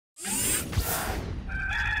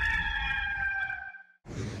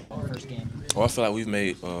first game? Well, I feel like we've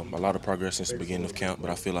made a lot of progress since the beginning of camp, but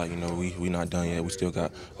I feel like we not done yet. We still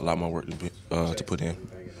got a lot more work to put in.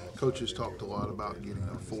 Coaches talked a lot about getting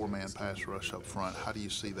a four-man pass rush up front. How do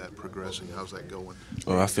you see that progressing? How's that going?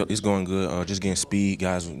 I feel it's going good. Just getting speed,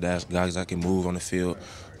 guys that can move on the field.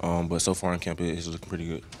 But so far in camp, it's looking pretty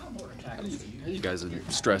good. You guys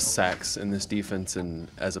stress sacks in this defense, and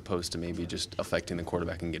as opposed to maybe just affecting the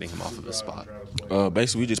quarterback and getting him off of his spot.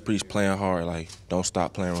 Basically, we just preach playing hard. Like, don't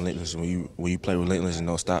stop playing relentless. When you play relentless and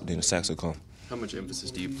don't stop, then the sacks will come. How much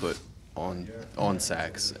emphasis do you put on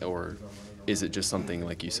sacks, or is it just something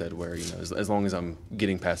like you said, where as long as I'm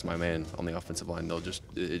getting past my man on the offensive line,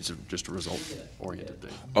 it's just a result-oriented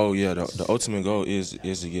thing? Oh yeah, the ultimate goal is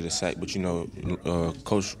to get a sack, but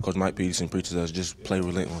Coach Mike Peterson preaches us just play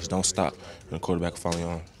relentless, don't stop, and the quarterback will follow you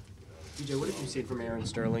on. DJ, what have you seen from Aaron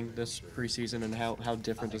Sterling this preseason, and how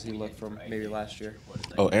different does he look from maybe last year?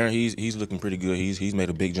 Oh, Aaron, he's looking pretty good. He's made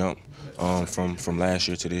a big jump from last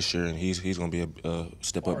year to this year, and he's going to be a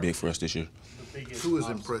step up big for us this year. Who has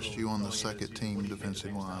impressed you on the second team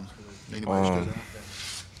defensive line? Anybody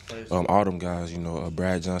all them guys,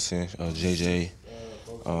 Brad Johnson, JJ,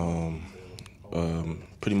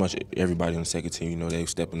 pretty much everybody on the second team, they're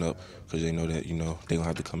stepping up because they know that, they're going to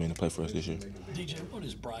have to come in and play for us this year. DJ, what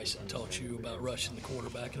has Bryson taught you about rushing the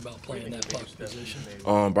quarterback and about playing that puck position?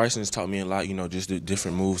 Bryson has taught me a lot, just the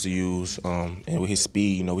different moves to use, and with his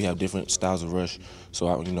speed, we have different styles of rush. So,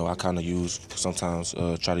 I kind of sometimes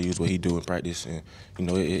try to use what he do in practice, and,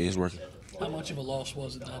 it's working. How much of a loss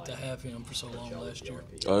was it not to have him for so long last year?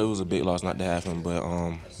 It was a big loss not to have him, but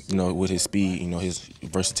with his speed, his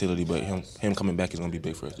versatility, but him coming back is going to be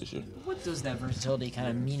big for us this year. What does that versatility kind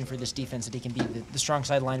of mean for this defense, that he can be the strong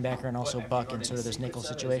side linebacker and also buck in sort of those nickel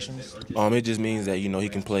situations? It just means that he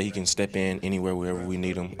can play, he can step in anywhere wherever we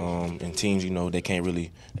need him. And teams, they can't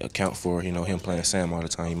really account for him playing Sam all the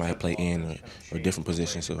time. He might play in or different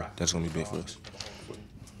positions, so that's going to be big for us.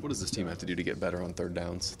 What does this team have to do to get better on third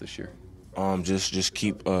downs this year? Just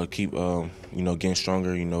keep getting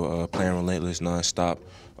stronger, playing relentless, nonstop,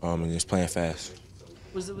 and just playing fast.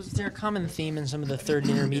 Was there a common theme in some of the third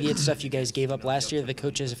and intermediate stuff you guys gave up last year that the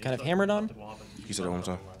coaches have kind of hammered on? You said that one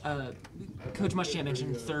more time? Coach Muschamp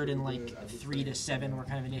mentioned third and 3 to 7 were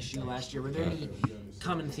kind of an issue last year. Were there any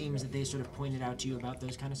common themes that they sort of pointed out to you about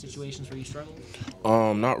those kind of situations where you struggled?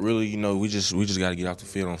 Not really. We just got to get out the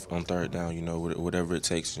field on third down. Whatever it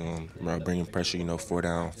takes. Bringing pressure. 4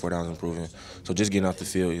 downs improving. So just getting out the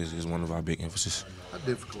field is one of our big emphasis. How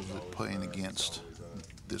difficult is it playing against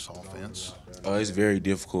this offense? It's very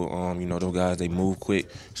difficult. Those guys, they move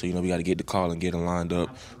quick, so we got to get the call and get them lined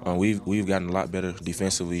up. We've gotten a lot better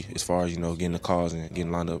defensively as far as getting the calls and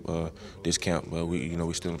getting lined up this camp, but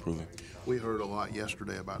we're still improving. We heard a lot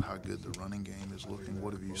yesterday about how good the running game is looking.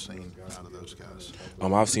 What have you seen out of those guys?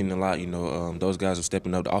 I've seen a lot. Those guys are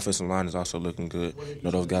stepping up. The offensive line is also looking good.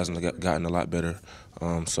 Those guys have gotten a lot better.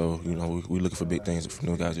 So we're looking for big things from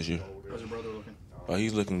those guys this year. How's your brother looking?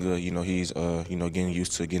 He's looking good. He's getting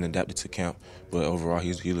used to getting adapted to camp. But overall,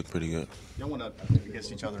 he looked pretty good. Y'all went up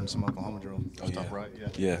against each other in some Oklahoma drill stuff, right?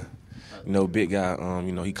 Yeah. Big guy.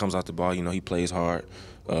 He comes out the ball. He plays hard.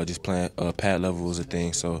 Just playing pad level is a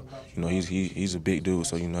thing. So he's a big dude.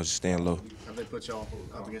 So just staying low. Have they put y'all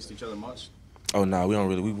up against each other much? Oh no, we don't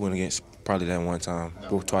really. We went against probably that one time,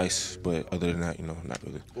 or twice. But other than that, not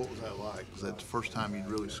really. What was that like? Was that the first time you'd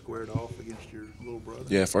really squared off against your little brother?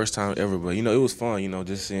 Yeah, first time ever. But it was fun.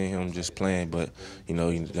 Just seeing him just playing. But that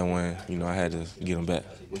one, I had to get him back.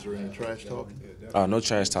 Was there any trash talking? No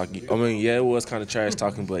trash talking. Yeah, it was kind of trash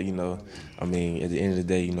talking, but at the end of the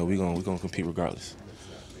day, we gonna compete regardless.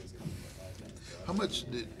 How much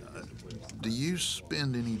do you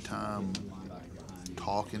spend any time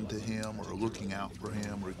talking to him or looking out for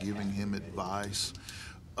him or giving him advice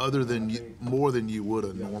other than more than you would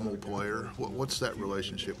a normal player? What's that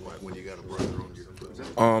relationship like when you got a brother on your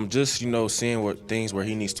foot? Just seeing what things where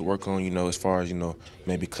he needs to work on, as far as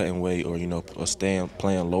maybe cutting weight or or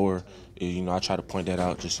playing lower. I try to point that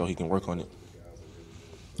out just so he can work on it.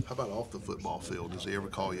 How about off the football field? Does he ever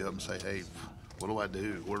call you up and say, "Hey, what do I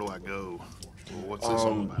do? Where do I go? What's this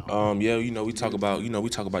all about?" Yeah, we talk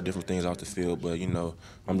about different things off the field, but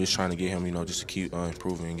I'm just trying to get him, just to keep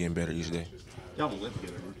improving and getting better each day. Y'all don't live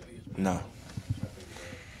together. No.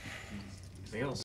 Anything else?